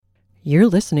You're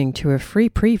listening to a free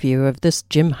preview of this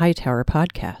Jim Hightower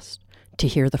podcast. To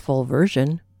hear the full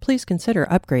version, please consider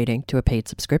upgrading to a paid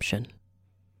subscription.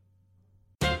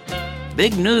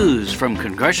 Big news from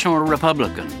congressional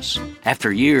Republicans.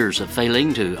 After years of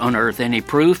failing to unearth any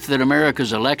proof that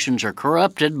America's elections are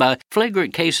corrupted by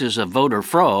flagrant cases of voter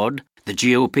fraud, the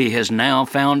GOP has now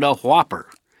found a whopper.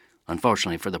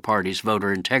 Unfortunately for the party's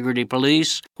voter integrity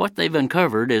police, what they've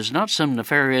uncovered is not some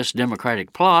nefarious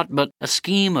Democratic plot, but a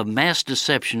scheme of mass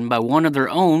deception by one of their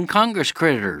own Congress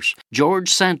critters, George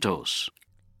Santos.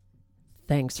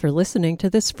 Thanks for listening to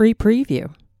this free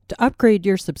preview. To upgrade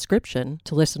your subscription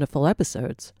to listen to full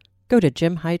episodes, go to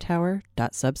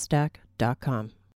jimhightower.substack.com.